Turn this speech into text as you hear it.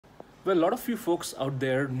Well, a lot of you folks out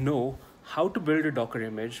there know how to build a Docker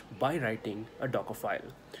image by writing a Docker file.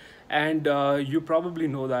 And you probably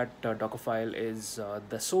know that Docker file is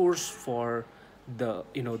the source for the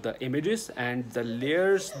images, and the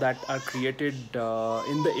layers that are created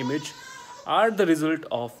in the image are the result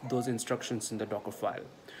of those instructions in the Docker file.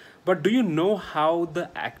 But do you know how the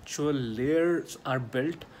actual layers are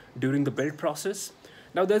built during the build process?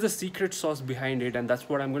 Now, there's a secret sauce behind it, and that's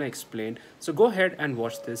what I'm going to explain. So, go ahead and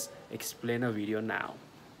watch this explainer video now.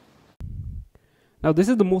 Now, this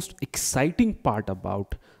is the most exciting part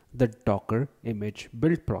about the Docker image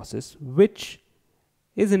build process, which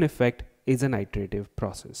is in effect is an iterative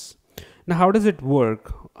process. Now, how does it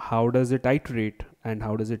work? How does it iterate? And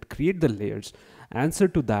how does it create the layers? Answer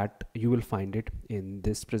to that you will find it in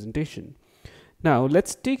this presentation. Now,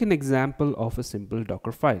 let's take an example of a simple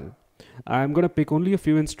Docker file. I'm going to pick only a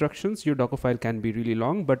few instructions. Your Docker file can be really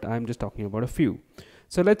long, but I'm just talking about a few.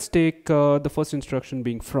 So let's take the first instruction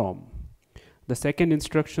being from. The second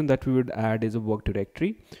instruction that we would add is a work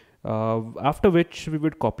directory, after which we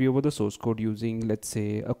would copy over the source code using, let's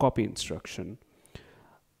say, a copy instruction.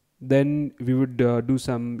 Then we would do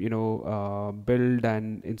some, build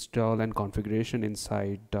and install and configuration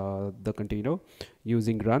inside the container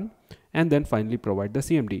using run, and then finally provide the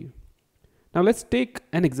CMD. Now let's take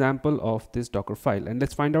an example of this Docker file and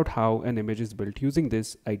let's find out how an image is built using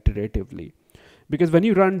this iteratively. Because when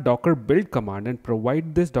you run docker build command and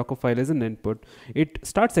provide this Docker file as an input, it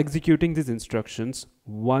starts executing these instructions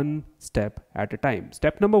one step at a time.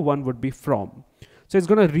 Step number one would be from. So it's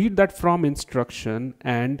going to read that from instruction,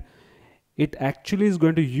 and it actually is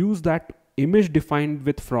going to use that image defined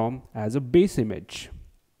with from as a base image.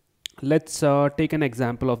 Let's take an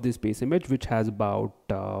example of this base image, which has about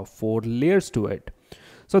 4 layers to it.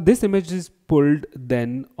 So this image is pulled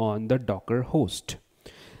then on the Docker host.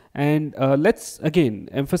 And let's again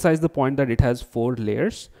emphasize the point that it has 4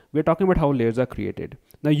 layers. We're talking about how layers are created.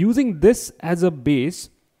 Now, using this as a base,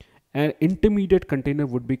 an intermediate container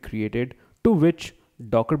would be created, to which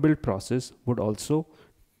Docker build process would also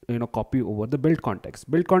copy over the build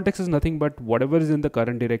context. Build context is nothing but whatever is in the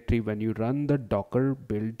current directory when you run the Docker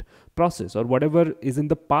build process, or whatever is in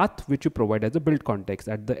the path which you provide as a build context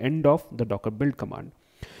at the end of the Docker build command.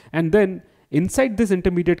 And then inside this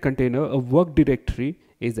intermediate container, a work directory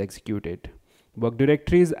is executed. Work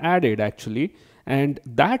directory is added actually, and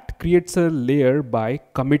that creates a layer by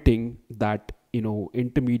committing that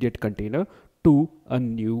intermediate container to a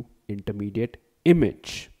new intermediate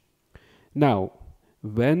image. Now,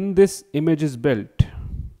 when this image is built,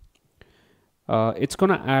 it's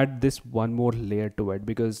gonna add this one more layer to it,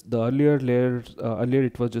 because the earlier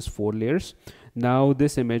it was just 4 layers. Now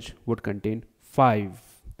this image would contain 5,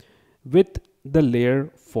 with the layer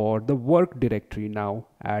for the work directory now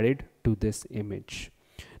added to this image.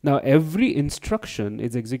 Now every instruction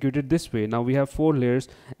is executed this way. Now we have 4 layers,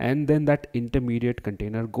 and then that intermediate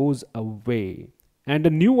container goes away and a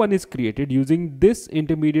new one is created using this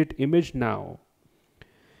intermediate image now.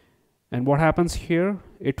 And what happens here?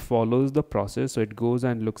 It follows the process. So it goes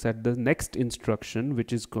and looks at the next instruction,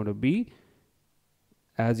 which is going to be,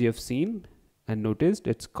 as you have seen and noticed,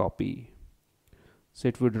 it's copy. So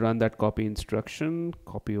it would run that copy instruction,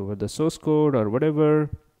 copy over the source code or whatever,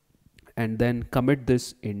 and then commit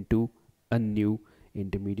this into a new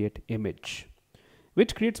intermediate image,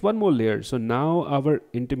 which creates one more layer. So now our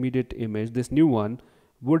intermediate image, this new one,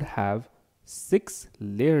 would have 6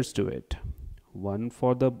 layers to it. One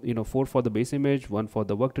for the 4 for the base image, one for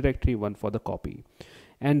the work directory, one for the copy.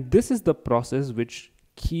 And this is the process which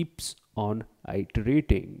keeps on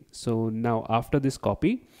iterating. So now after this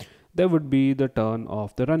copy, there would be the turn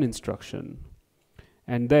of the run instruction.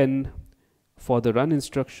 And then for the run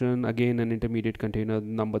instruction, again an intermediate container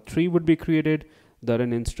number 3 would be created. The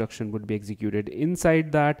run instruction would be executed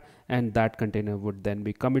inside that, and that container would then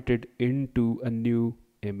be committed into a new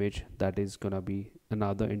image that is gonna be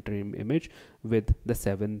another interim image with the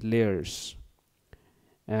 7 layers.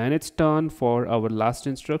 And it's turn for our last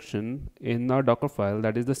instruction in our Docker file,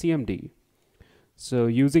 that is the CMD. So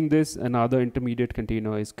using this, another intermediate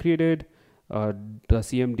container is created. The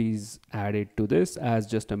CMD is added to this as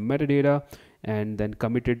just a metadata, and then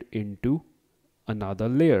committed into another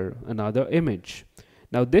layer, another image.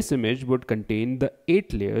 Now this image would contain the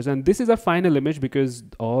 8 layers, and this is our final image because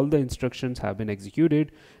all the instructions have been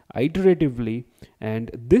executed iteratively,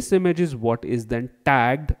 and this image is what is then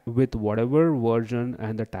tagged with whatever version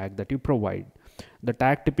and the tag that you provide. The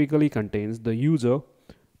tag typically contains the user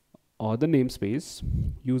or the namespace,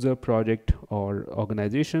 user, project or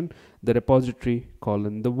organization, the repository,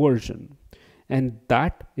 colon, the version. And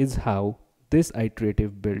that is how this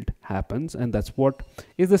iterative build happens, and that's what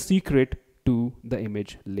is the secret to the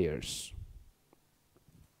image layers.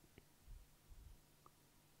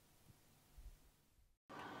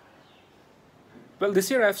 Well,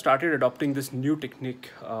 this year I've started adopting this new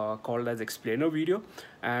technique called as explainer video,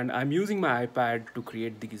 and I'm using my iPad to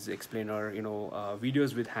create these explainer,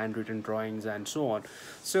 videos with handwritten drawings and so on.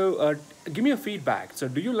 So, give me a feedback. So,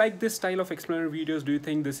 do you like this style of explainer videos? Do you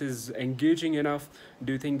think this is engaging enough?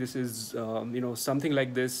 Do you think this is, something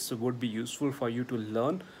like this would be useful for you to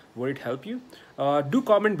learn? Would it help you? Do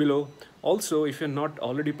comment below. Also, if you're not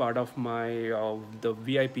already part of my the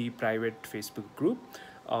VIP private Facebook group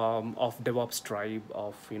of DevOps tribe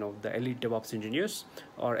of the elite DevOps engineers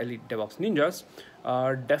or elite DevOps ninjas,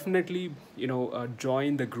 definitely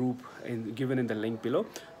join the group given in the link below,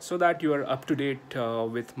 so that you are up to date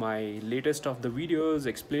with my latest of the videos,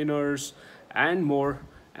 explainers, and more,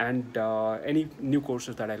 and any new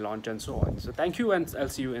courses that I launch and so on. So thank you, and I'll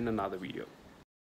see you in another video.